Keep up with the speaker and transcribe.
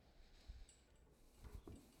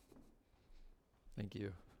Thank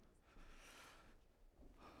you.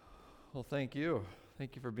 Well, thank you.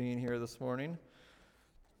 Thank you for being here this morning.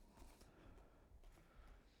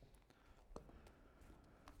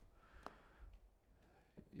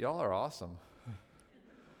 Y'all are awesome.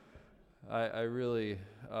 I really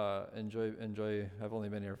enjoy. I've only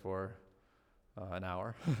been here for an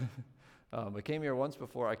hour. I came here once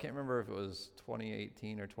before. I can't remember if it was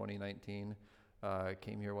 2018 or 2019. I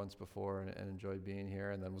came here once before and enjoyed being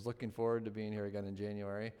here, and then was looking forward to being here again in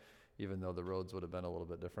January, even though the roads would have been a little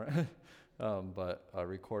bit different. But I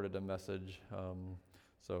recorded a message,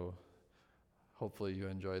 so hopefully you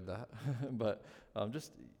enjoyed that. But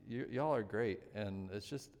just y'all are great, and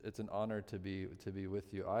it's an honor to be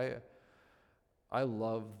with you. I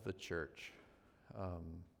love the church.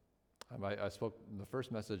 I spoke the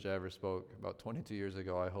first message I ever spoke about 22 years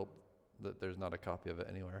ago. I hope that there's not a copy of it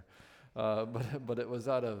anywhere, but it was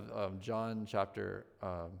out of John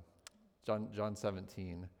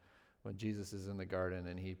 17, when Jesus is in the garden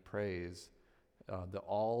and he prays that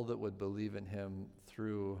all that would believe in him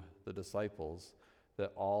through the disciples,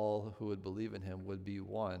 that all who would believe in him would be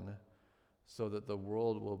one, so that the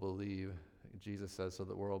world will believe. Jesus says, so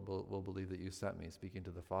the world will believe that you sent me, speaking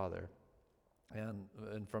to the Father.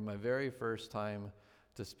 And from my very first time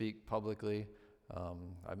to speak publicly,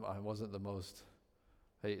 I wasn't the most.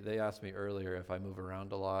 They asked me earlier if I move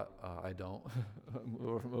around a lot. I don't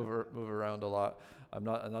move around a lot. I'm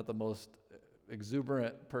not the most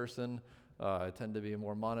exuberant person. I tend to be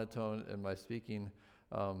more monotone in my speaking.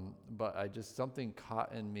 But something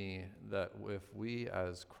caught in me that if we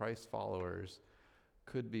as Christ followers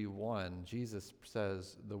could be one, Jesus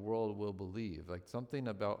says the world will believe. Like something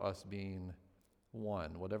about us being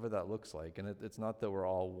one, whatever that looks like. And it's not that we're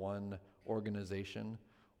all one organization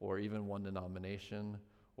or even one denomination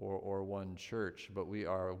or one church, but we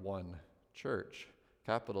are one church,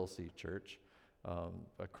 capital C church,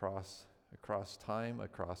 across time,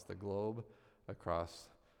 across the globe, across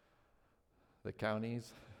the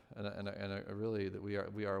counties, and really that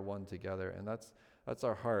we are one together, and that's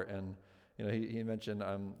our heart. And he mentioned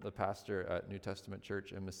I'm the pastor at New Testament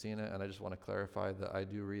Church in Messina, and I just want to clarify that I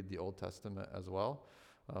do read the Old Testament as well.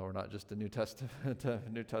 We're not just a New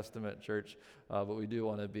Testament church, but we do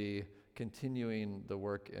want to be continuing the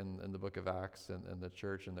work in the book of Acts and the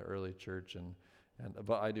church and the early church,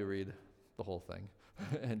 but I do read the whole thing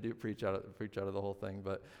and do preach out of the whole thing.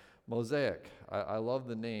 But Mosaic, I love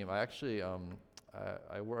the name. I actually I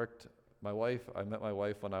met my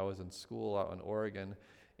wife when I was in school out in Oregon,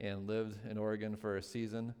 and lived in Oregon for a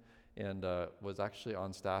season, and was actually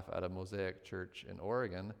on staff at a Mosaic church in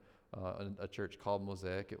Oregon, a church called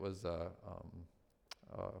Mosaic. It was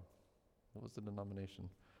what was the denomination?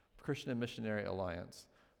 Christian Missionary Alliance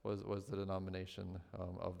was the denomination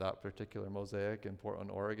of that particular Mosaic in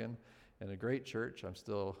Portland, Oregon, and a great church. I'm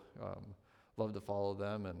still love to follow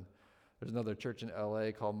them. And there's another church in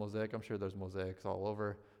LA called Mosaic. I'm sure there's Mosaics all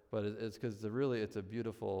over, but it's because it's a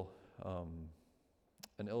beautiful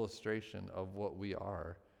an illustration of what we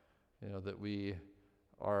are, that we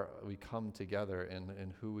come together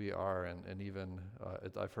in who we are, and even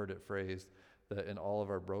I've heard it phrased that in all of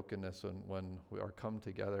our brokenness, when we are come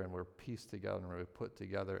together and we're pieced together and we're put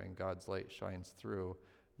together and God's light shines through,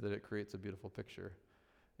 that it creates a beautiful picture.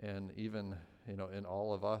 And even in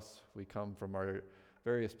all of us, we come from our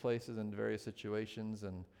various places and various situations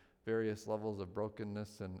and various levels of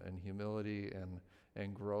brokenness and humility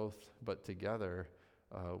and growth, but together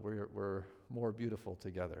we're more beautiful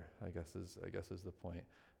together, I guess is the point.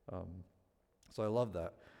 So I love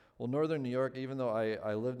that. Well, Northern New York, even though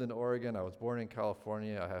I lived in Oregon, I was born in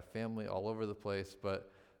California, I have family all over the place,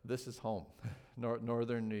 but this is home.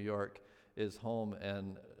 Northern New York is home,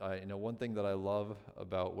 and one thing that I love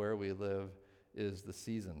about where we live is the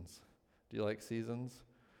seasons. Do you like seasons,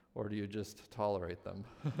 or do you just tolerate them?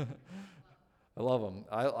 I love them.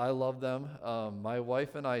 I love them. My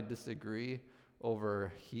wife and I disagree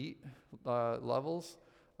over heat levels.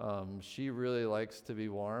 She really likes to be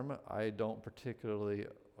warm. I don't particularly.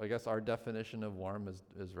 I guess our definition of warm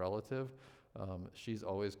is relative. She's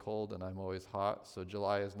always cold and I'm always hot, so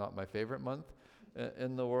July is not my favorite month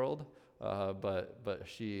in the world. But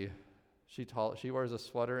she wears a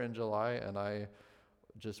sweater in July, and I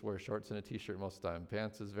just wear shorts and a t-shirt most of the time.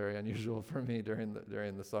 Pants is very unusual for me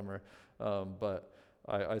during the summer, but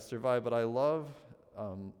I survive. But I love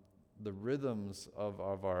the rhythms of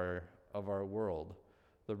our world,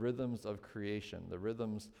 the rhythms of creation, the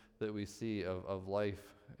rhythms that we see of life,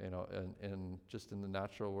 and just in the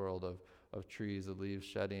natural world of trees, of leaves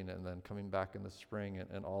shedding and then coming back in the spring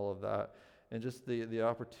and all of that. And just the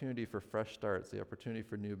opportunity for fresh starts, the opportunity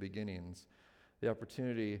for new beginnings, the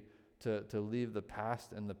opportunity to leave the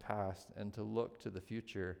past in the past and to look to the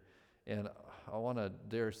future. And I want to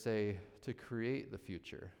dare say to create the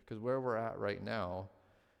future, because where we're at right now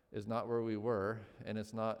is not where we were, and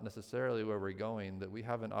it's not necessarily where we're going, that we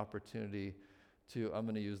have an opportunity to, I'm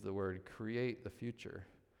going to use the word, create the future.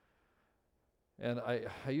 And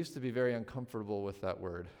I used to be very uncomfortable with that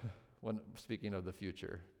word when speaking of the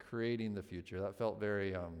future, creating the future. That felt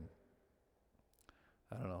very, I don't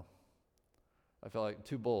know, I felt like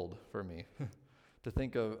too bold for me to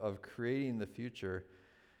think of creating the future.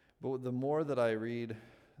 But the more that I read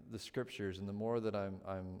the scriptures and the more that I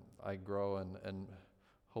grow and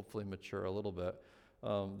hopefully mature a little bit,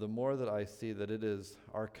 the more that I see that it is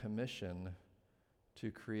our commission to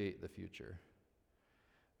create the future.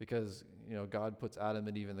 Because, God puts Adam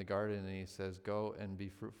and Eve in the garden and he says, go and be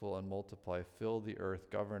fruitful and multiply, fill the earth,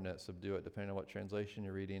 govern it, subdue it, depending on what translation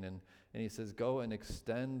you're reading. And he says, go and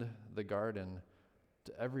extend the garden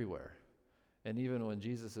to everywhere. And even when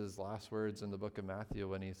Jesus' last words in the book of Matthew,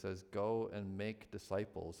 when he says, go and make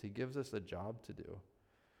disciples, he gives us a job to do.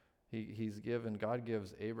 God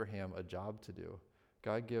gives Abraham a job to do.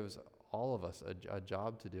 God gives all of us a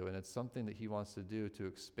job to do. And it's something that he wants to do to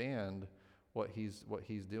expand what he's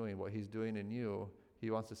doing, what he's doing in you.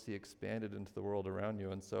 He wants to see expanded into the world around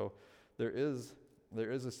you. And so there is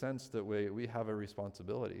a sense that we have a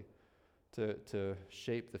responsibility to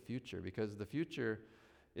shape the future, because the future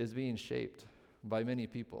is being shaped by many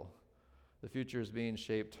people. The future is being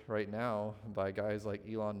shaped right now by guys like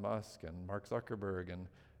Elon Musk and Mark Zuckerberg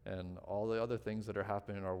and all the other things that are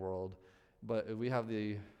happening in our world. But we have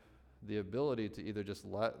the ability to either just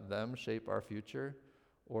let them shape our future,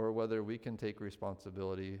 or whether we can take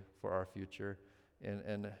responsibility for our future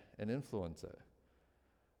and influence it.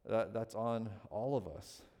 That's on all of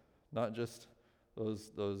us, not just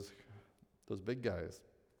those big guys.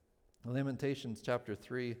 Lamentations chapter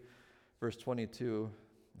 3, verse 22,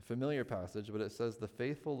 a familiar passage, but it says, the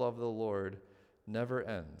faithful love of the Lord never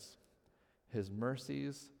ends. His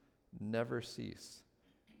mercies never cease.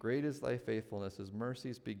 Great is thy faithfulness. His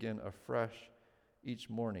mercies begin afresh each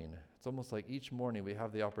morning. It's almost like each morning we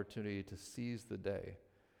have the opportunity to seize the day,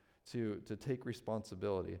 to take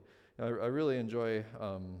responsibility. I really enjoy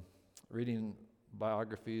reading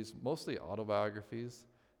biographies, mostly autobiographies,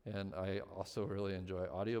 and I also really enjoy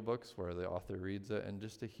audiobooks where the author reads it, and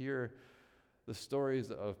just to hear the stories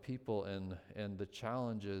of people and the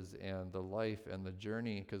challenges and the life and the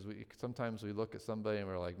journey, because sometimes we look at somebody and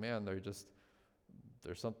we're like, man, they're just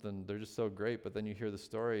so great, but then you hear the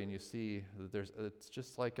story and you see that it's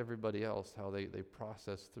just like everybody else, how they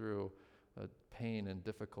process through pain and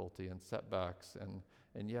difficulty and setbacks,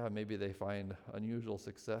 and yeah, maybe they find unusual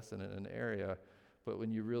success in an area, but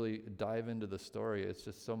when you really dive into the story, it's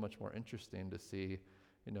just so much more interesting to see,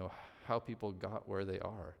 how people got where they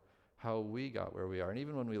are, how we got where we are. And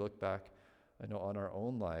even when we look back, on our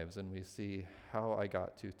own lives and we see how I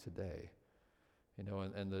got to today, and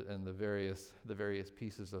the various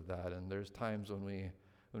pieces of that. And there's times when we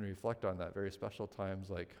reflect on that, very special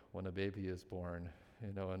times, like when a baby is born,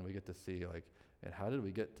 and we get to see, like, and how did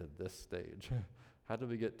we get to this stage? How did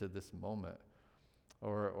we get to this moment?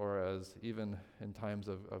 Or as even in times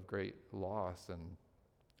of great loss, and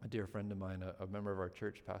a dear friend of mine, a member of our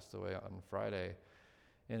church, passed away on Friday,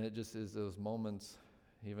 and it just is those moments,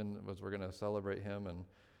 even as we're going to celebrate him and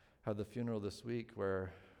have the funeral this week,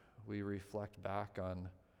 where we reflect back on,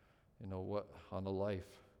 on the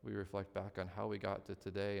life. We reflect back on how we got to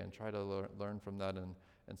today and try to learn from that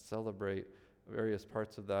and celebrate various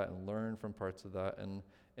parts of that and learn from parts of that and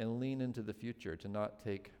lean into the future, to not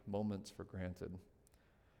take moments for granted.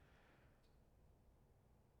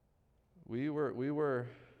 We were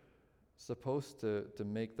supposed to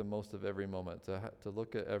make the most of every moment, to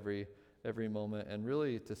look at every moment and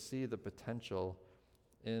really to see the potential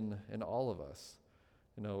in all of us.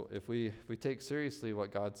 If we take seriously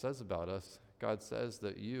what God says about us, God says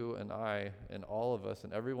that you and I and all of us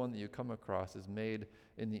and everyone that you come across is made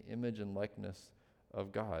in the image and likeness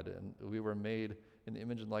of God. And we were made in the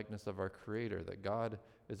image and likeness of our Creator, that God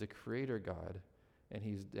is a creator God, and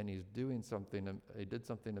he's doing something, he did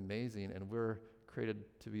something amazing, and we're created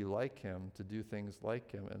to be like him, to do things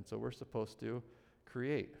like him. And so we're supposed to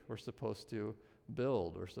create, we're supposed to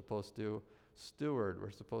build, we're supposed to steward,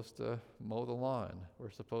 we're supposed to mow the lawn,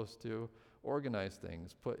 we're supposed to organize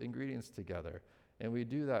things, put ingredients together. And we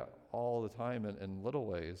do that all the time in little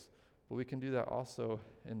ways, but we can do that also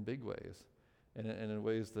in big ways and in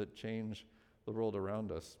ways that change the world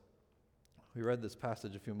around us. We read this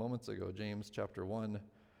passage a few moments ago, James chapter 1,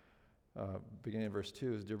 beginning of verse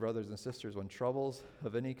 2, is, dear brothers and sisters, when troubles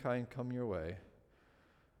of any kind come your way,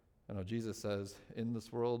 I know Jesus says, in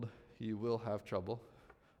this world you will have trouble.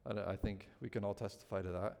 I think we can all testify to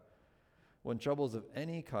that. When troubles of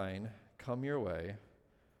any kind come your way,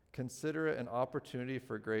 consider it an opportunity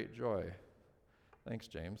for great joy. Thanks,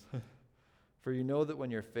 James. For you know that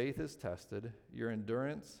when your faith is tested, your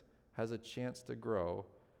endurance has a chance to grow,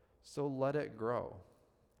 so let it grow.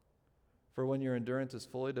 For when your endurance is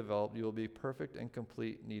fully developed, you will be perfect and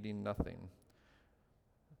complete, needing nothing.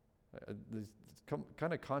 These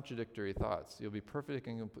kind of contradictory thoughts. You'll be perfect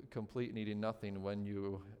and complete, needing nothing when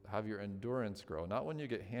you have your endurance grow. Not when you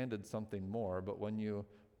get handed something more, but when you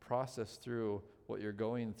process through what you're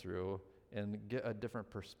going through and get a different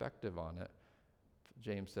perspective on it.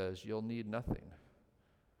 James says, you'll need nothing.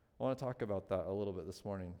 I want to talk about that a little bit this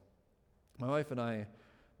morning. My wife and I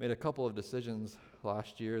made a couple of decisions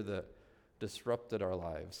last year that disrupted our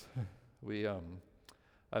lives. We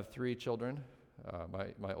have 3 children.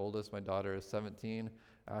 My oldest, my daughter, is 17.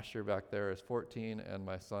 Asher back there is 14, and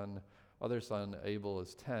my other son, Abel,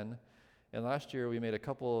 is 10. And last year we made a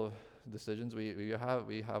couple of decisions. We have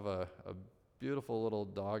a beautiful little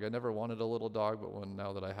dog. I never wanted a little dog, but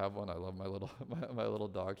now that I have one, I love my little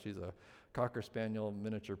dog. She's a Cocker Spaniel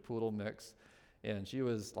miniature poodle mix. And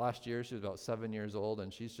last year, she was about 7 years old,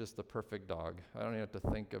 and she's just the perfect dog. I don't even have to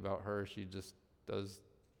think about her. She's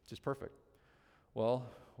perfect. Well,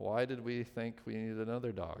 why did we think we needed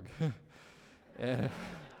another dog?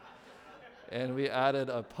 and we added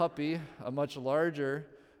a puppy, a much larger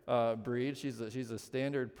breed. She's a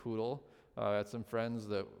standard poodle. I had some friends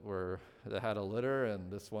that had a litter, and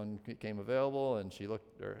this one became available, and she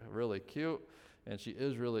looked really cute, and she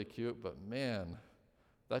is really cute, but man,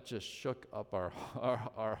 that just shook up our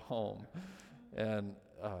home. And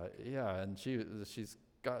and she's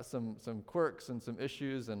got some quirks and some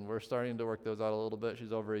issues, and we're starting to work those out a little bit.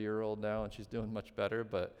 She's over a year old now, and she's doing much better,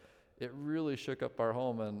 but it really shook up our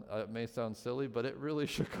home, and it may sound silly, but it really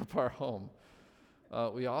shook up our home.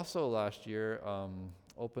 We also last year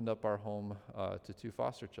opened up our home to 2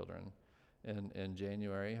 foster children. In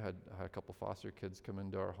January, had a couple foster kids come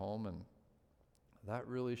into our home, and that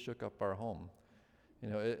really shook up our home. You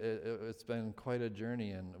know, it's been quite a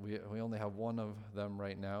journey, and we only have one of them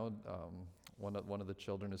right now. One of the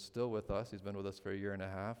children is still with us. He's been with us for a year and a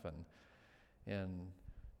half, and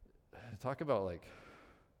talk about, like,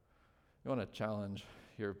 you want to challenge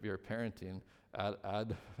your parenting.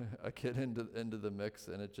 Add a kid into the mix,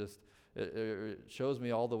 and it shows me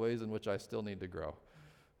all the ways in which I still need to grow.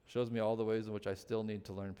 Shows me all the ways in which I still need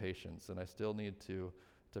to learn patience, and I still need to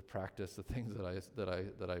practice the things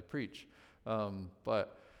that I preach.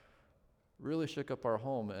 But really shook up our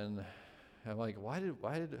home, and I'm like, why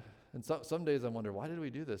did? And some days I wonder, why did we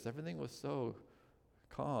do this? Everything was so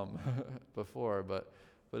calm before, but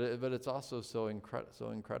it's also so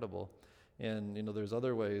incredible. And there's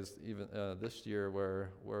other ways even this year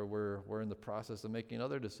where we're in the process of making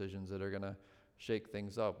other decisions that are going to shake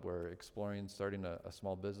things up. We're exploring starting a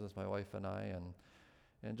small business, my wife and I,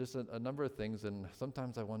 and just a number of things. And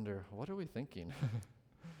sometimes I wonder, what are we thinking?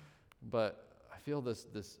 But I feel this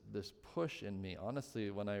push in me. Honestly,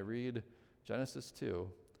 when I read Genesis 2,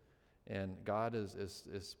 and God is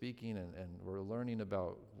speaking, and we're learning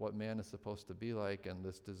about what man is supposed to be like, and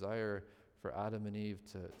this desire for Adam and Eve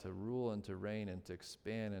to rule and to reign and to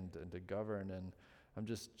expand and to govern. And I'm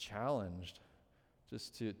just challenged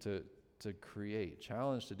just to create,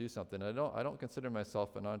 challenged to do something. I don't consider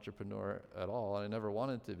myself an entrepreneur at all, and I never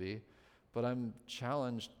wanted to be, but I'm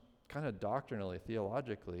challenged kind of doctrinally,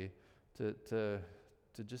 theologically, to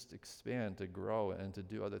just expand, to grow, and to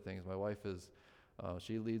do other things. My wife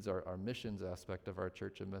she leads our missions aspect of our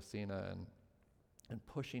church in Messina, and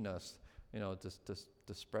pushing us,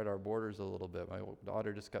 to spread our borders a little bit. My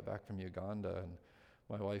daughter just got back from Uganda, and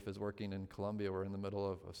my wife is working in Colombia. We're in the middle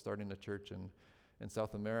of starting a church in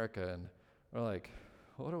South America, and we're like,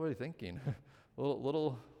 what are we thinking?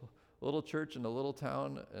 little church in a little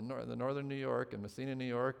town in the northern New York, in Messina, New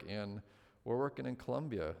York, and we're working in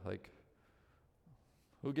Colombia. Like,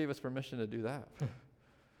 who gave us permission to do that?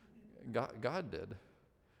 God did,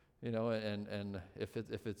 and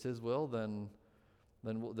if it's His will, then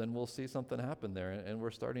we'll see something happen there, and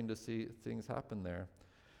we're starting to see things happen there.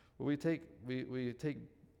 But we take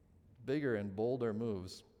bigger and bolder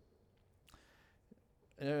moves.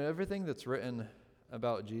 And everything that's written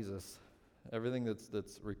about Jesus, everything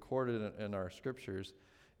that's recorded in our scriptures,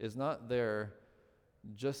 is not there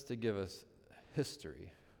just to give us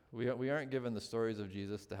history. We aren't given the stories of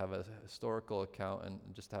Jesus to have a historical account and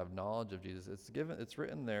just to have knowledge of Jesus. It's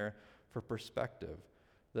written there for perspective.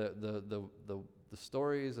 The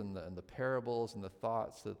stories and the parables and the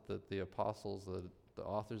thoughts that the apostles, the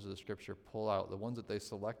authors of the scripture pull out, the ones that they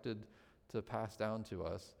selected to pass down to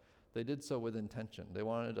us, They did so with intention. They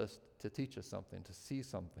wanted us to teach us something, to see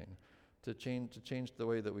something, to change the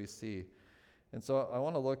way that we see. And so I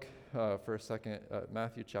want to look for a second at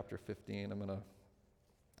Matthew chapter 15. I'm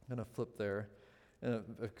gonna flip there. An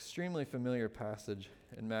extremely familiar passage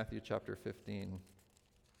in Matthew chapter 15.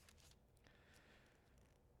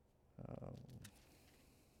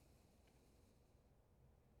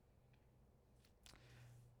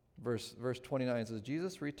 Verse 29 says,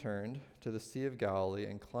 Jesus returned to the Sea of Galilee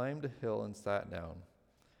and climbed a hill and sat down.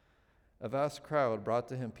 A vast crowd brought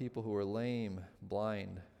to him people who were lame,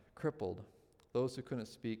 blind, crippled, those who couldn't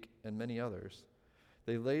speak, and many others.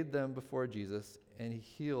 They laid them before Jesus, and he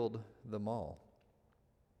healed them all.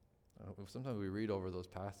 Sometimes we read over those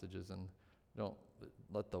passages and don't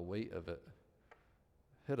let the weight of it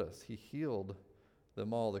hit us. He healed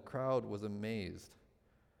them all. The crowd was amazed.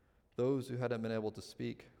 Those who hadn't been able to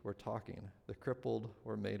speak were talking. The crippled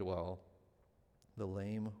were made well. The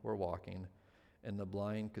lame were walking, and the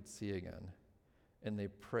blind could see again. And they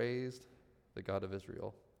praised the God of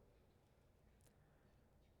Israel.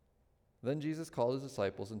 Then Jesus called his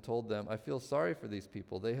disciples and told them, I feel sorry for these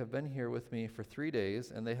people. They have been here with me for 3 days,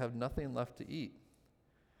 and they have nothing left to eat.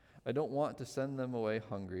 I don't want to send them away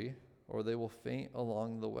hungry, or they will faint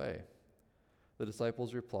along the way. The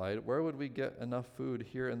disciples replied, where would we get enough food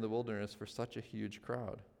here in the wilderness for such a huge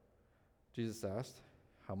crowd? Jesus asked,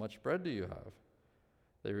 how much bread do you have?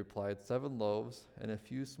 They replied, 7 loaves and a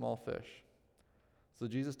few small fish. So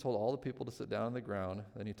Jesus told all the people to sit down on the ground.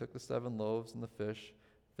 Then he took the 7 loaves and the fish,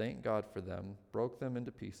 thanked God for them, broke them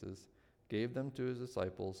into pieces, gave them to his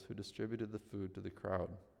disciples, who distributed the food to the crowd.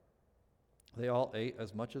 They all ate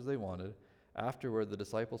as much as they wanted. Afterward, the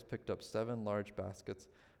disciples picked up 7 large baskets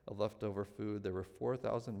of leftover food. There were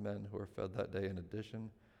 4,000 men who were fed that day, in addition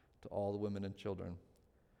to all the women and children.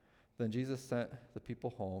 Then Jesus sent the people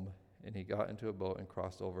home, and he got into a boat and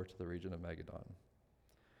crossed over to the region of Magadan.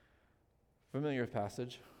 Familiar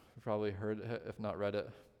passage. You've probably heard it, if not read it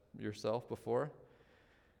yourself before.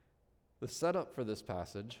 The setup for this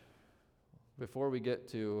passage, before we get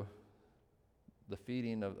to the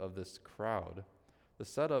feeding of this crowd, the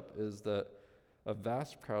setup is that a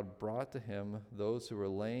vast crowd brought to him those who were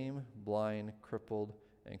lame, blind, crippled,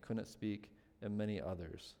 and couldn't speak, and many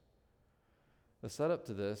others. The setup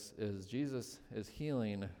to this is Jesus is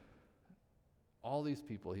healing all these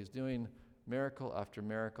people. He's doing miracle after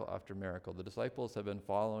miracle after miracle. The disciples have been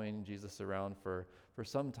following Jesus around for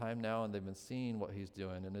some time now, and they've been seeing what he's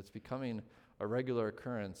doing, and it's becoming a regular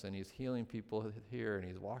occurrence, and he's healing people here, and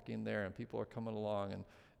he's walking there, and people are coming along,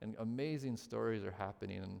 and amazing stories are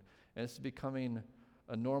happening, and it's becoming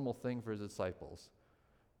a normal thing for his disciples.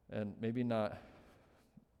 And maybe not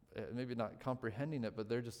comprehending it, but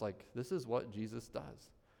they're just like, this is what Jesus does.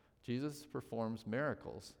 Jesus performs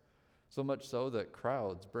miracles, so much so that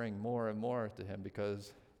crowds bring more and more to him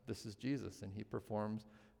because this is Jesus and he performs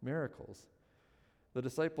miracles. The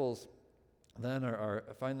disciples then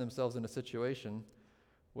find themselves in a situation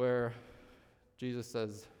where Jesus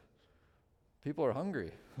says, people are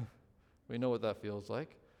hungry. We know what that feels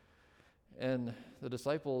like. And the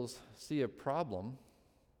disciples see a problem.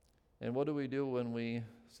 And what do we do when we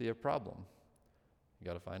see a problem? You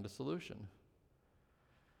got to find a solution.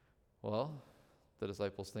 Well, the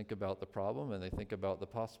disciples think about the problem and they think about the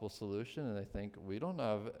possible solution, and they think, we don't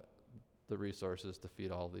have the resources to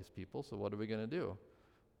feed all these people, so what are we going to do?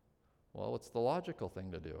 Well, what's the logical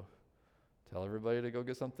thing to do? Tell everybody to go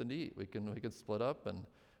get something to eat. We can split up and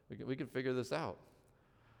we can figure this out.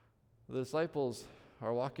 The disciples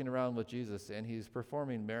are walking around with Jesus, and he's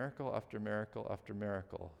performing miracle after miracle after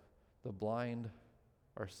miracle. The blind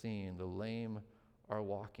are seeing, the lame are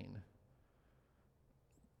walking.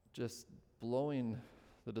 Just blowing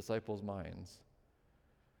the disciples' minds.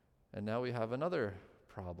 And now we have another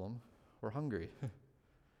problem. We're hungry.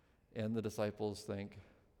 And the disciples think,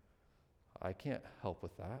 I can't help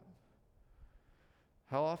with that.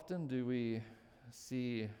 How often do we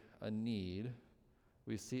see a need,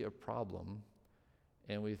 we see a problem,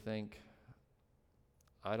 and we think,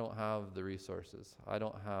 I don't have the resources, I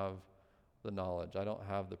don't have the knowledge, I don't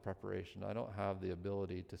have the preparation, I don't have the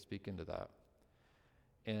ability to speak into that.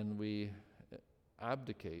 And we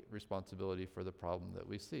abdicate responsibility for the problem that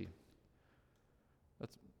we see.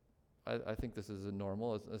 I think this is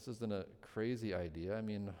normal. This isn't a crazy idea. I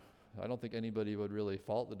mean, I don't think anybody would really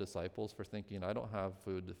fault the disciples for thinking, I don't have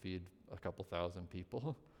food to feed a couple thousand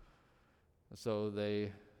people. So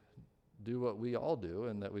they do what we all do,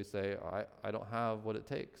 and that we say, I don't have what it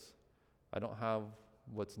takes. I don't have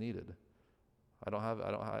what's needed.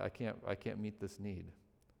 I can't meet this need.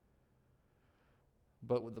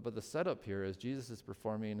 But the setup here is Jesus is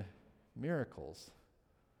performing miracles.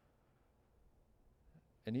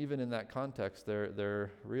 And even in that context,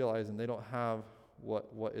 they're realizing they don't have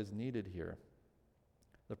what is needed here.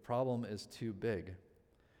 The problem is too big.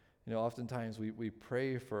 Oftentimes we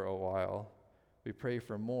pray for a while, we pray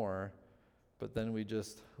for more, but then we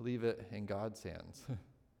just leave it in God's hands.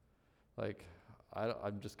 Like,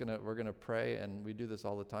 we're gonna pray, and we do this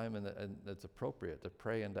all the time, and it's appropriate to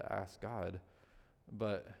pray and to ask God,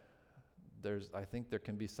 but I think there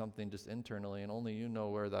can be something just internally, and only you know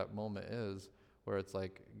where that moment is, where it's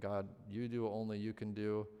like, God, you do what only you can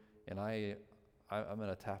do, and I'm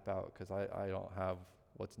gonna tap out because I don't have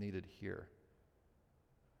what's needed here.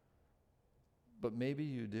 But maybe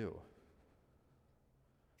you do.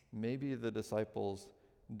 Maybe the disciples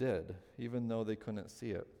did, even though they couldn't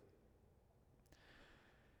see it.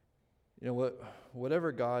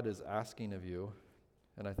 Whatever God is asking of you,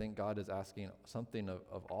 and I think God is asking something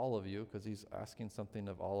of all of you, because he's asking something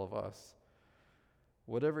of all of us.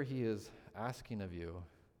 Whatever he is asking of you,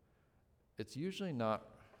 it's usually not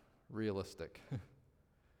realistic.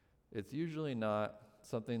 It's usually not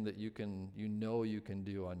something that you can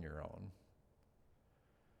do on your own.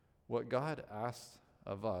 What God asks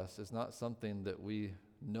of us is not something that we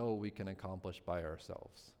know we can accomplish by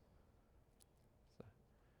ourselves.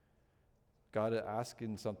 God is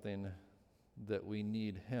asking something that we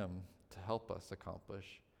need him to help us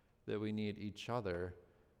accomplish, that we need each other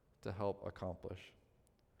to help accomplish.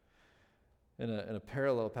 In a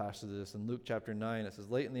parallel passage to this, in Luke chapter 9, it says,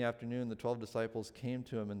 "Late in the afternoon, the 12 disciples came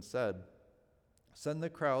to him and said, 'Send the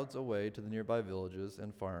crowds away to the nearby villages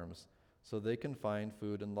and farms, so they can find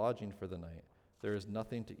food and lodging for the night. There is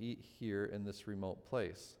nothing to eat here in this remote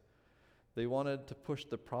place.' They wanted to push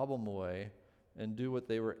the problem away and do what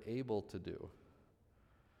they were able to do.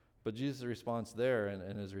 But Jesus' response there,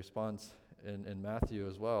 and his response in Matthew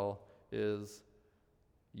as well, is,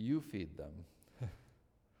 'You feed them.'"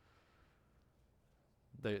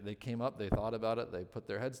 They came up, they thought about it, they put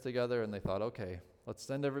their heads together, and they thought, okay, let's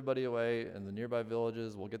send everybody away in the nearby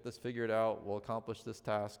villages, we'll get this figured out, we'll accomplish this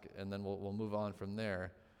task, and then we'll move on from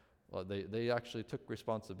there. Well, they actually took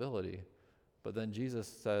responsibility, but then Jesus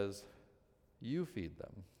says, "You feed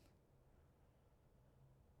them."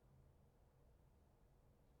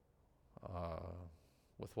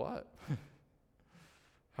 With what?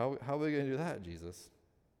 How are we going to do that, Jesus?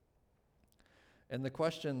 And the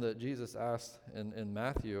question that Jesus asked in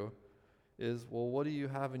Matthew is, well, what do you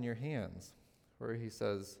have in your hands? Where he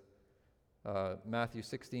says, Matthew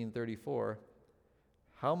 16:34,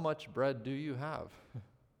 "How much bread do you have?"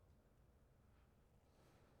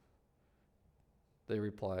 They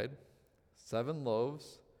replied, 7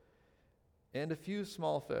 loaves and a few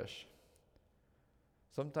small fish.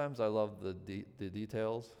 Sometimes I love the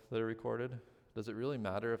details that are recorded. Does it really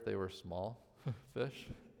matter if they were small fish?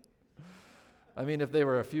 I mean, if they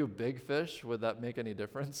were a few big fish, would that make any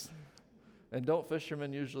difference? And don't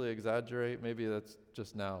fishermen usually exaggerate? Maybe that's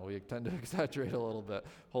just now. We tend to exaggerate a little bit.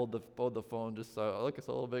 Hold the phone just so, look, it's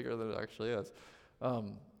a little bigger than it actually is.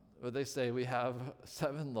 But they say we have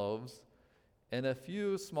 7 loaves and a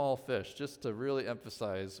few small fish, just to really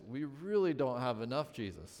emphasize, we really don't have enough,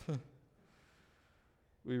 Jesus.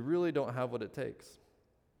 We really don't have what it takes.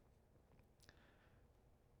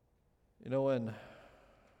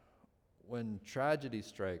 When tragedy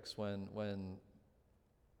strikes, when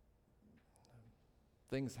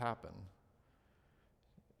things happen,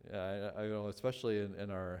 I know, especially in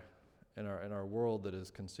our world that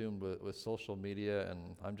is consumed with social media,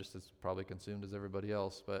 and I'm just as probably consumed as everybody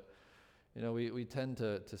else, but we tend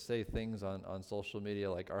to say things on social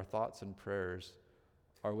media like, our thoughts and prayers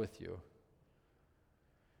are with you.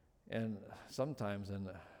 And sometimes, and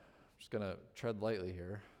I'm just going to tread lightly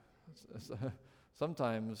here,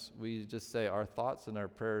 sometimes we just say our thoughts and our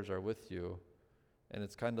prayers are with you, and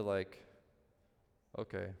it's kind of like,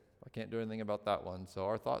 okay, I can't do anything about that one, so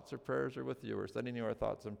our thoughts or prayers are with you. We're sending you our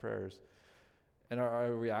thoughts and prayers. And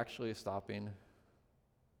are we actually stopping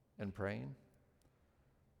and praying?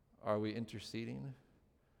 Are we interceding?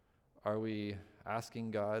 Are we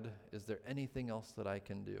asking God, is there anything else that I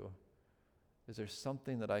can do? Is there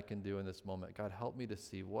something that I can do in this moment? God, help me to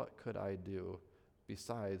see, what could I do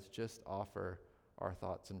besides just offer our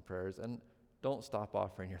thoughts and prayers? And don't stop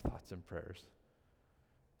offering your thoughts and prayers.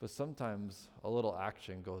 But sometimes a little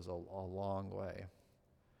action goes a long way.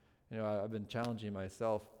 I've been challenging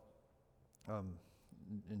myself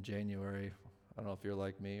in January. I don't know if you're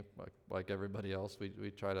like me, like everybody else.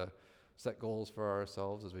 We try to set goals for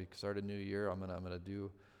ourselves as we start a new year. I'm gonna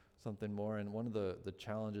do something more. And one of the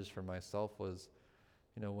challenges for myself was,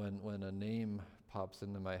 when a name pops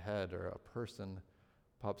into my head or a person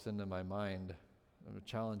pops into my mind, I'm gonna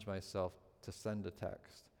challenge myself to send a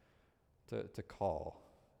text, to call,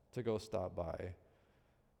 to go stop by,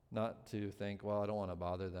 not to think, well, I don't want to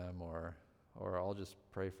bother them, or I'll just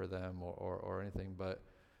pray for them, or anything, but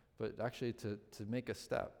actually to make a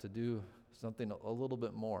step, to do something a little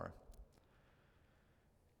bit more.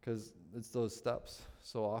 Because it's those steps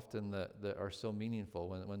so often that are so meaningful.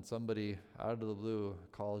 When somebody out of the blue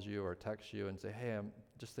calls you or texts you and say, hey, I'm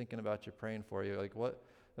just thinking about you, praying for you, like what?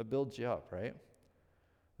 It builds you up, right?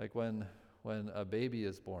 Like when a baby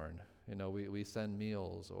is born, we send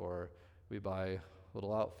meals, or we buy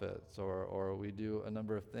little outfits, or we do a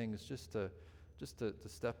number of things just to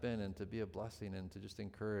step in and to be a blessing and to just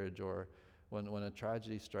encourage, or when a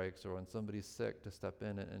tragedy strikes, or when somebody's sick, to step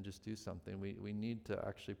in and just do something. We need to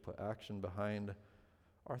actually put action behind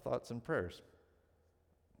our thoughts and prayers.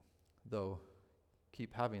 Though,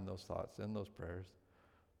 keep having those thoughts and those prayers,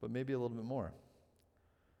 but maybe a little bit more.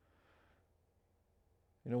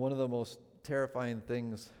 One of the most terrifying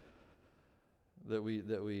things that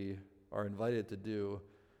we are invited to do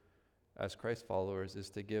as Christ followers is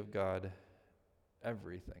to give God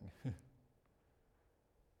everything.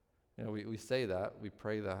 We say that, we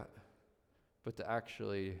pray that, but to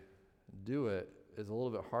actually do it is a little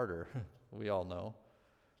bit harder, we all know.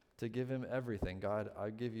 To give him everything. God, I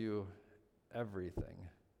give you everything.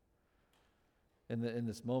 In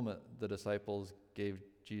this moment, the disciples gave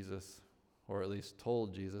Jesus, or at least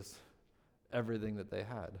told Jesus, everything that they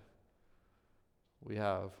had. We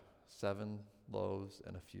have 7 loaves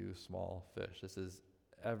and a few small fish. This is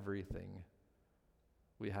everything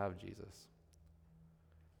we have, Jesus.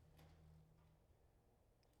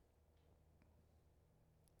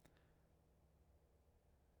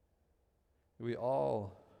 We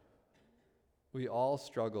all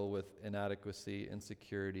struggle with inadequacy,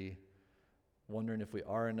 insecurity, wondering if we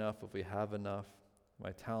are enough, if we have enough. Am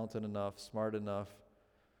I talented enough, smart enough,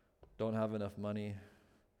 don't have enough money?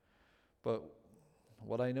 But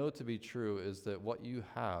what I know to be true is that what you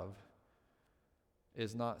have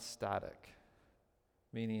is not static,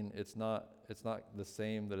 meaning it's not the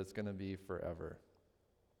same that it's going to be forever.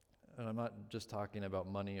 And I'm not just talking about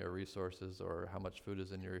money or resources or how much food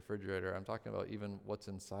is in your refrigerator. I'm talking about even what's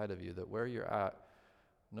inside of you, that where you're at,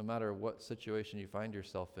 no matter what situation you find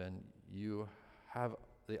yourself in, you have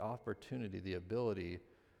the opportunity, the ability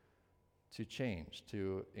to change,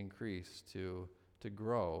 to increase, to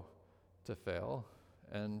grow, to fail,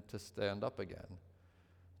 and to stand up again,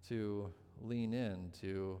 to lean in,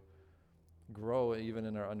 to grow even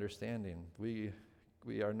in our understanding. We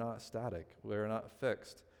are not static. We are not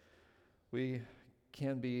fixed. We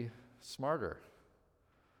can be smarter.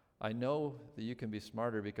 I know that you can be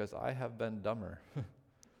smarter because I have been dumber.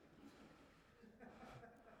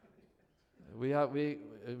 We're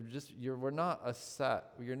not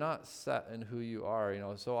you're not set in who you are.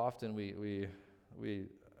 So often we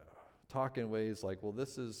talk in ways like, well,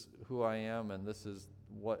 this is who I am and this is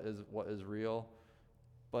what is real.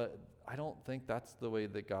 But I don't think that's the way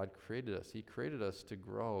that God created us. He created us to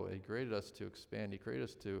grow. He created us to expand. He created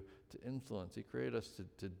us to influence. He created us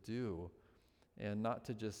to do, and not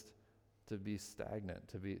to just to be stagnant,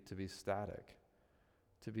 to be static,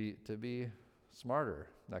 to be smarter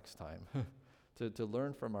next time, to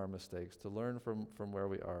learn from our mistakes, to learn from where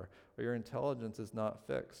we are. Or your intelligence is not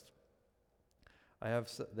fixed.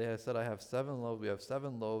 They said, I have 7 loaves. We have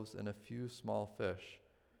 7 loaves and a few small fish.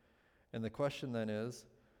 And the question then is,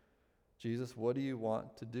 Jesus, what do you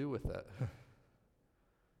want to do with it?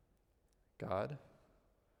 God,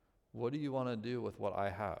 what do you want to do with what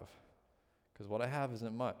I have? Because what I have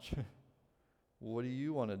isn't much. What do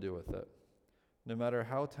you want to do with it? No matter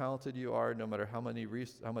how talented you are, no matter how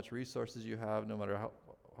much resources you have, no matter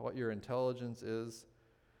what your intelligence is,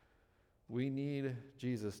 we need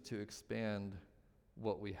Jesus to expand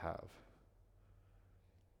what we have.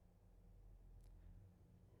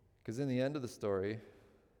 Because in the end of the story,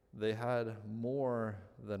 they had more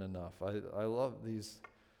than enough. I love these.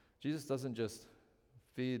 Jesus doesn't just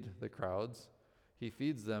feed the crowds. He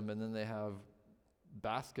feeds them, and then they have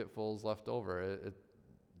basketfuls left over.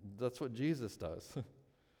 That's what Jesus does.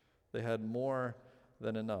 They had more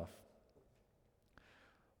than enough.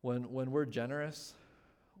 When we're generous,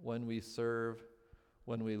 when we serve,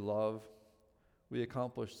 when we love, we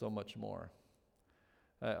accomplish so much more.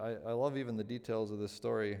 I love even the details of this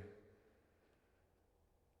story.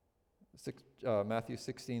 Matthew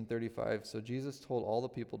 16:35. So Jesus told all the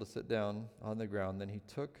people to sit down on the ground. Then he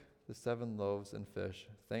took the 7 loaves and fish,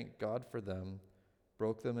 thanked God for them,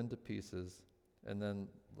 broke them into pieces, and then,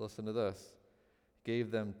 listen to this,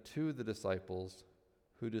 gave them to the disciples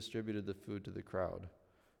who distributed the food to the crowd.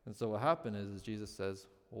 And so what happened is Jesus says,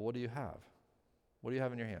 well, what do you have? What do you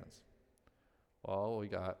have in your hands? Well, we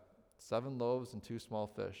got 7 loaves and 2 small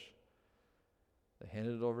fish. They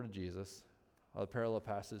handed it over to Jesus. A parallel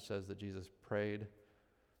passage says that Jesus prayed.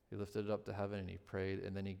 He lifted it up to heaven and he prayed,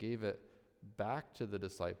 and then he gave it back to the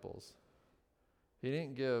disciples. He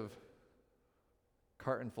didn't give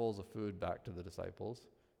cartonfuls of food back to the disciples.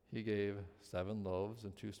 He gave 7 loaves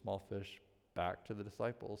and 2 small fish back to the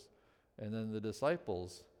disciples, and then the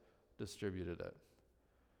disciples distributed it.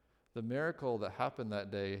 The miracle that happened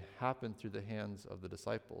that day happened through the hands of the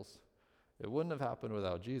disciples. It wouldn't have happened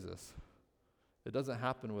without Jesus. It doesn't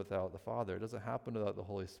happen without the Father. It doesn't happen without the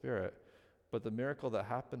Holy Spirit. But the miracle that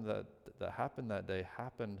happened that day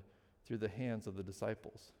happened through the hands of the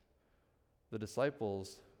disciples. The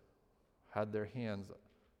disciples had their hands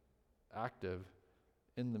active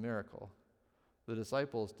in the miracle. The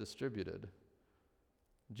disciples distributed.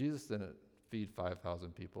 Jesus didn't feed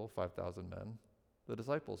 5,000 people, 5,000 men. The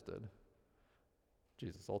disciples did.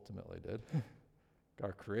 Jesus ultimately did.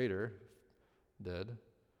 Our Creator did.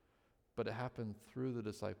 But it happened through the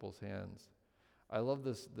disciples' hands. I love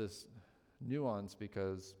this nuance,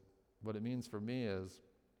 because what it means for me is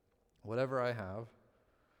whatever I have,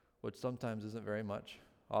 which sometimes isn't very much,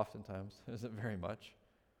 oftentimes isn't very much,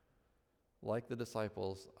 like the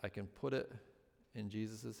disciples, I can put it in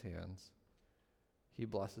Jesus' hands. He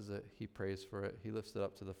blesses it, he prays for it, he lifts it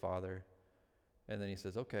up to the Father, and then he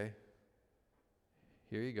says, okay,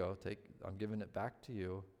 here you go, I'm giving it back to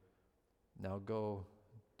you, now go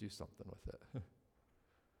do something with it.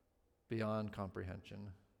 Beyond comprehension.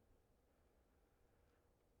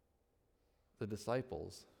 The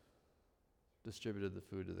disciples distributed the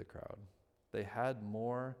food to the crowd. They had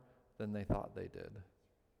more than they thought they did.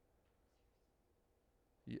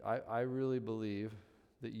 I really believe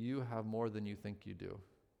that you have more than you think you do.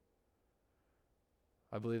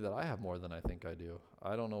 I believe that I have more than I think I do.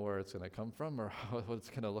 I don't know where it's going to come from or what it's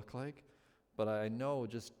going to look like, but I know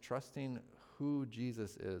just trusting who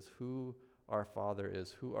Jesus is, who our Father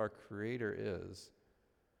is, who our Creator is,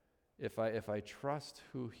 if I trust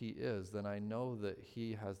who he is, then I know that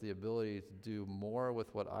he has the ability to do more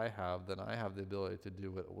with what I have than I have the ability to do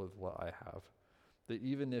with what I have. That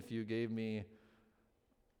even if you gave me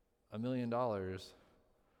 $1 million,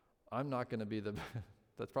 I'm not going to be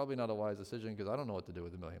that's probably not a wise decision, because I don't know what to do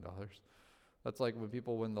with $1 million. That's like when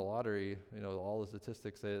people win the lottery, all the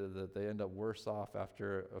statistics say that they end up worse off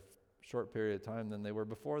after a short period of time than they were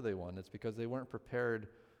before they won. It's because they weren't prepared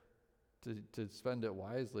to spend it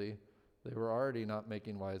wisely. They were already not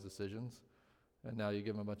making wise decisions, and now you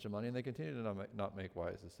give them a bunch of money and they continue to not make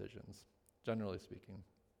wise decisions, generally speaking.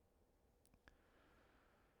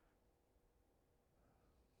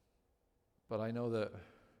 But I know that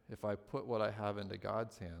if I put what I have into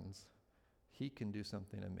God's hands, he can do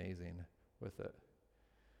something amazing with it.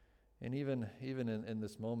 And even in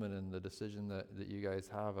this moment, in the decision that you guys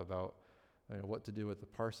have about what to do with the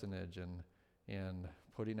parsonage and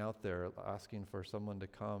putting out there, asking for someone to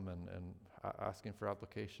come and asking for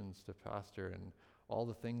applications to pastor, and all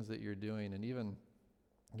the things that you're doing, and even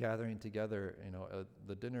gathering together,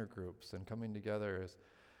 the dinner groups, and coming together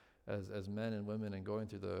as men and women and going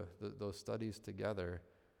through those studies together,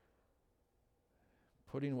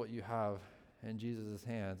 putting what you have in Jesus'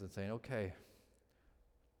 hands and saying, okay,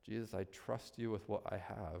 Jesus, I trust you with what I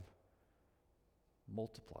have.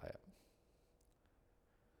 Multiply it.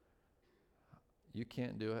 You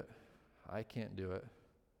can't do it. I can't do it.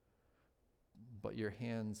 But your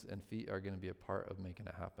hands and feet are going to be a part of making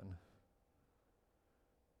it happen.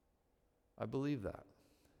 I believe that.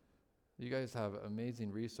 You guys have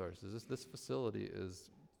amazing resources. This facility is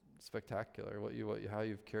spectacular. How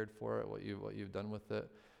you've cared for it, what you've done with it,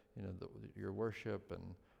 your worship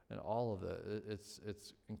and all of it.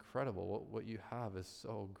 It's incredible. What you have is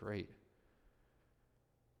so great.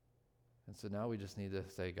 And so now we just need to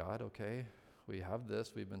say, God, okay, we have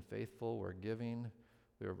this. We've been faithful. We're giving.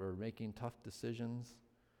 We're making tough decisions.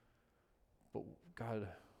 But God,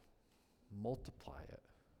 multiply it.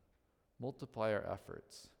 Multiply our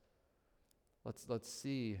efforts. Let's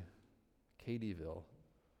see Cadieville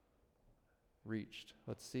reached.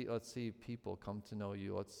 Let's see people come to know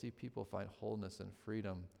you. Let's see people find wholeness and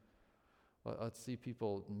freedom. Let's see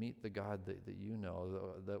people meet the God that you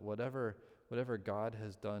know, that whatever God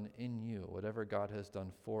has done in you, whatever God has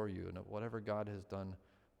done for you, and whatever God has done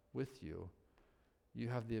with you, you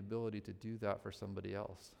have the ability to do that for somebody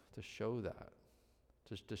else, to show that,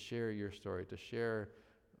 to share your story, to share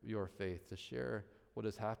your faith, to share what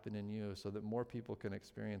has happened in you so that more people can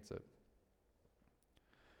experience it.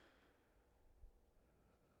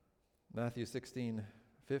 Matthew 6:15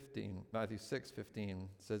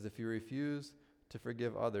 says, if you refuse to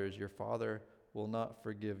forgive others, your Father will not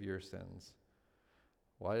forgive your sins.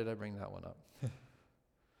 Why did I bring that one up?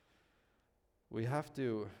 We have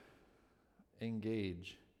to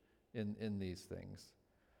engage in these things.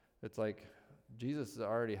 It's like Jesus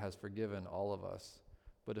already has forgiven all of us,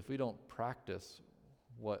 but if we don't practice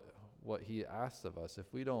what he asks of us,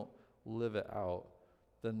 if we don't live it out,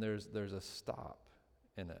 then there's a stop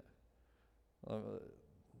in it. I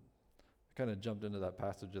kind of jumped into that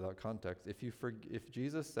passage without context. If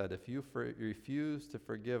Jesus said, if you refuse to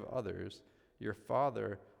forgive others, your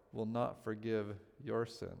Father will not forgive your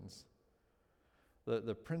sins.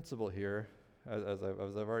 The principle here, as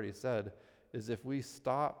I've already said, is if we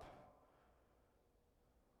stop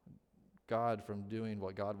God from doing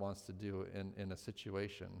what God wants to do in a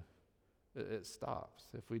situation, it stops.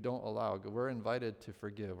 If we don't allow, we're invited to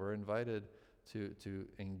forgive, we're invited to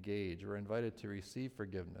engage, we're invited to receive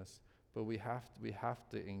forgiveness, but we have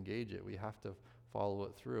to engage it, we have to follow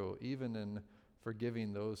it through, even in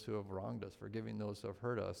forgiving those who have wronged us, forgiving those who have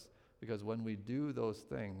hurt us, because when we do those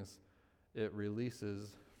things, it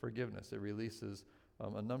releases forgiveness, it releases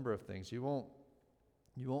a number of things. You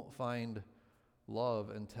won't find love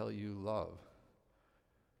until you love.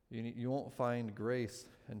 You won't find grace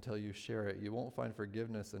until you share it. You won't find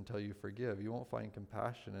forgiveness until you forgive. You won't find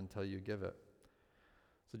compassion until you give it.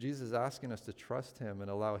 So Jesus is asking us to trust him and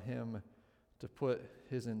allow him to put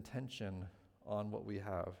his intention on what we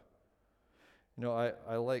have. You know,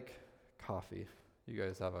 I like coffee. You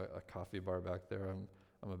guys have a coffee bar back there.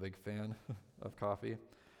 I'm a big fan of coffee.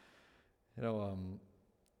 You know,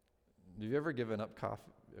 have you ever given up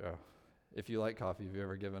coffee? If you like coffee, have you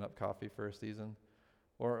ever given up coffee for a season?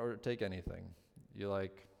 Or take anything. You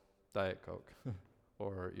like Diet Coke,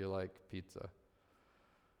 or you like pizza.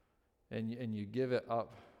 And you give it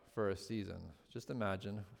up for a season. Just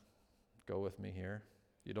imagine, go with me here,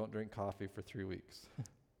 you don't drink coffee for 3 weeks.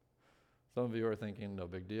 Some of you are thinking, no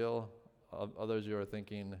big deal. Others of you are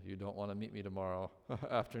thinking, you don't want to meet me tomorrow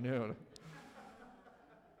afternoon.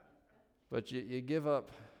 But you give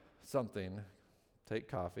up something, take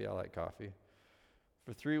coffee, I like coffee,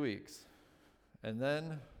 for 3 weeks. And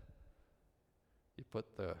then you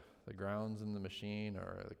put the grounds in the machine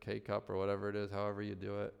or the K-cup or whatever it is, however you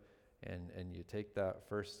do it, and you take that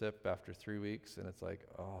first sip after 3 weeks, and it's like,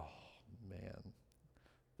 oh, man,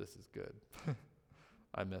 this is good.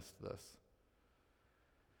 I missed this.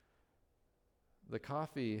 The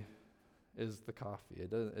coffee is the coffee. It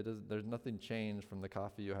does. There's nothing changed from the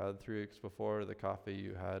coffee you had 3 weeks before, the coffee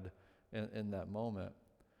you had in that moment.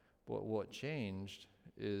 But what changed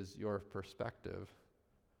is your perspective.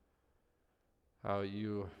 How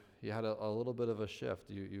you had a little bit of a shift.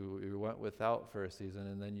 You went without for a season,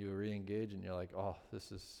 and then you re-engage, and you're like, oh,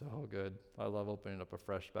 this is so good. I love opening up a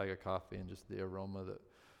fresh bag of coffee and just the aroma that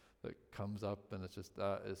comes up, and it's just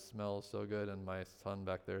it smells so good. And my son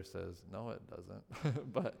back there says, no, it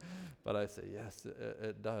doesn't. but I say, yes,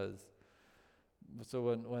 it does. So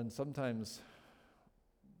when sometimes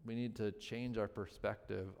we need to change our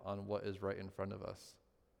perspective on what is right in front of us.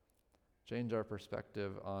 Change our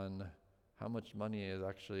perspective on how much money is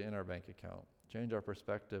actually in our bank account. Change our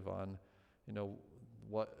perspective on,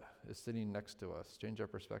 what is sitting next to us. Change our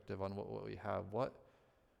perspective on what we have.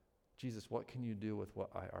 Jesus, what can you do with what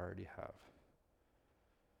I already have?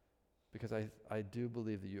 Because I do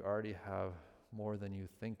believe that you already have more than you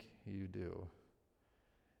think you do.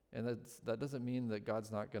 And that doesn't mean that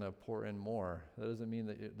God's not going to pour in more. That doesn't mean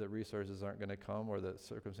that the resources aren't going to come or that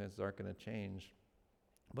circumstances aren't going to change.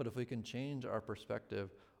 But if we can change our perspective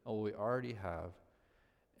on what we already have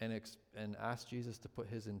and ask Jesus to put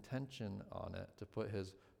his intention on it, to put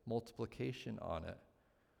his multiplication on it,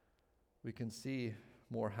 we can see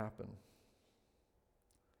more happen.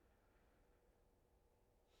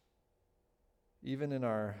 Even in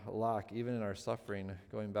our lack, even in our suffering,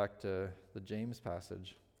 going back to the James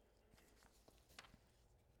passage,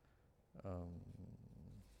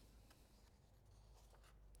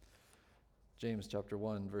 James chapter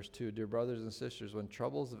 1, verse 2, Dear brothers and sisters, when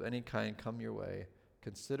troubles of any kind come your way,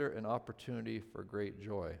 consider an opportunity for great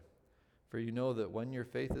joy. For you know that when your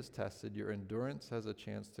faith is tested, your endurance has a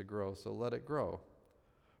chance to grow, so let it grow.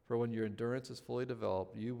 For when your endurance is fully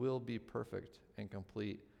developed, you will be perfect and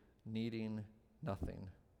complete, needing nothing.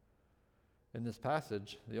 In this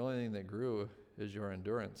passage, the only thing that grew is your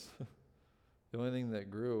endurance. The only thing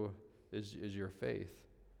that grew is your faith.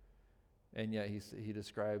 And yet he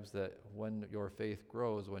describes that when your faith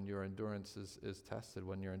grows, when your endurance is tested,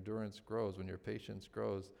 when your endurance grows, when your patience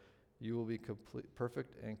grows, you will be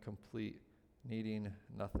perfect and complete, needing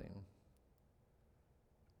nothing.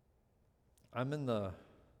 I'd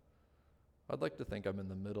like to think I'm in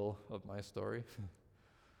the middle of my story.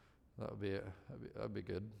 That'd be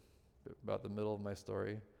good. about the middle of my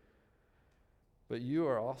story. But you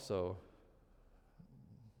are also,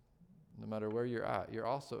 no matter where you're at, you're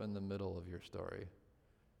also in the middle of your story.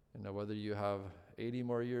 Whether you have 80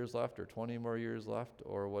 more years left or 20 more years left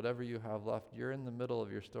or whatever you have left, you're in the middle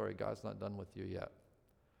of your story. God's not done with you yet.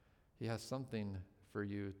 He has something for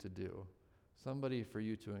you to do, somebody for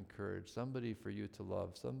you to encourage, somebody for you to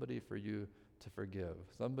love, somebody for you to forgive,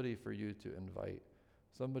 somebody for you to invite,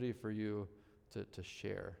 somebody for you to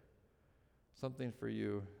share, something for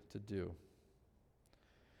you to do.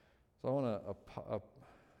 So I want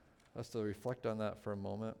us to reflect on that for a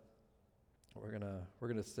moment. We're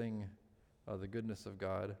gonna sing the goodness of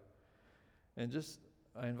God, and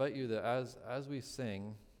I invite you that as we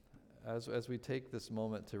sing, as we take this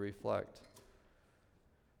moment to reflect,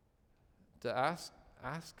 to ask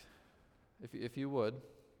if you would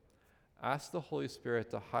ask the Holy Spirit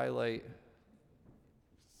to highlight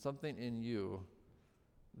something in you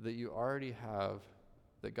that you already have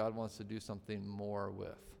that God wants to do something more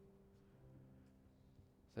with.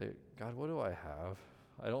 Say, God, what do I have?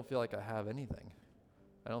 I don't feel like I have anything.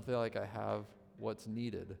 I don't feel like I have what's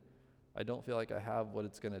needed. I don't feel like I have what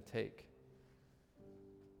it's going to take.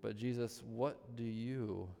 But Jesus, what do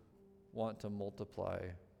you want to multiply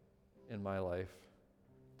in my life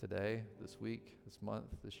today, this week, this month,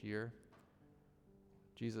 this year?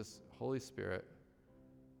 Jesus, Holy Spirit,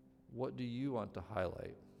 what do you want to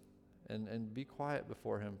highlight? And be quiet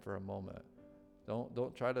before him for a moment.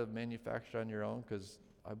 Don't try to manufacture on your own, because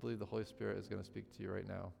I believe the Holy Spirit is going to speak to you right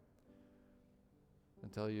now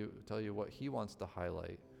and tell you what he wants to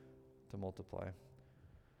highlight, to multiply.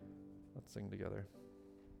 Let's sing together.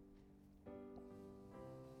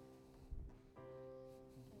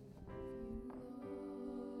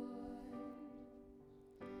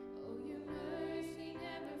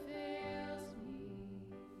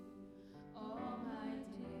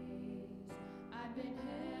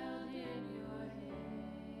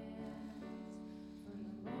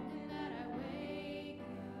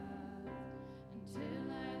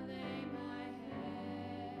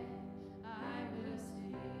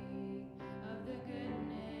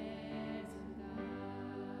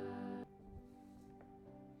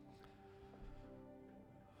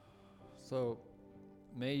 So,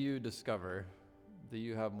 may you discover that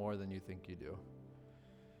you have more than you think you do.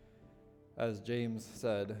 As James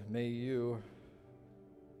said,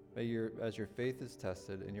 as your faith is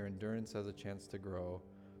tested and your endurance has a chance to grow,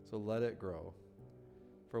 so let it grow.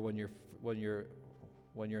 For when your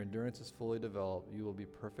endurance is fully developed, you will be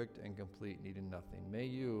perfect and complete, needing nothing. May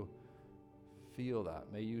you feel that.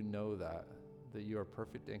 May you know that you are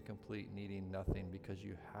perfect and complete, needing nothing, because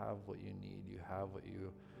you have what you need. You have what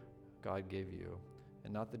God gave you.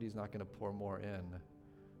 And not that he's not going to pour more in,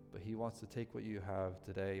 but he wants to take what you have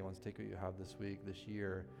today, he wants to take what you have this week, this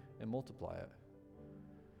year, and multiply it.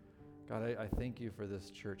 God, I thank you for this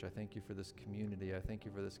church. I thank you for this community. I thank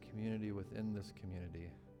you for this community within this community.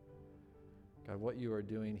 God, what you are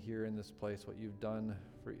doing here in this place, what you've done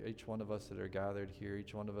for each one of us that are gathered here,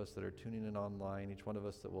 each one of us that are tuning in online, each one of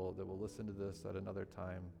us that will listen to this at another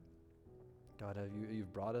time. God,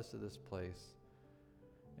 you've brought us to this place,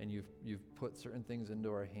 and you've put certain things into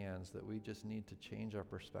our hands that we just need to change our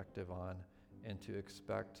perspective on, and to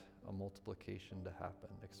expect a multiplication to happen,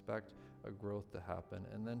 expect a growth to happen,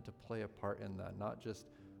 and then to play a part in that, not just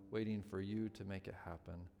waiting for you to make it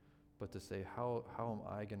happen, but to say, how am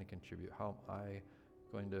I going to contribute? How am I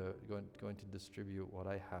going to distribute what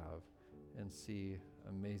I have and see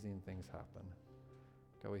amazing things happen?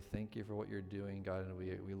 God, we thank you for what you're doing, God, and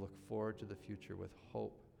we look forward to the future with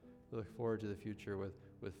hope. We look forward to the future with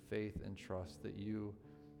faith and trust that you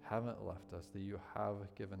haven't left us, that you have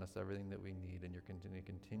given us everything that we need, and you're going to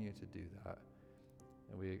continue to do that.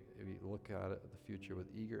 And we look at the future with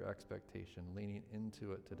eager expectation, leaning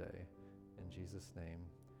into it today. In Jesus' name,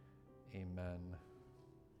 amen.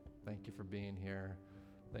 Thank you for being here.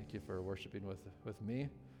 Thank you for worshiping with me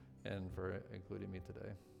and for including me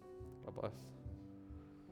today. God bless.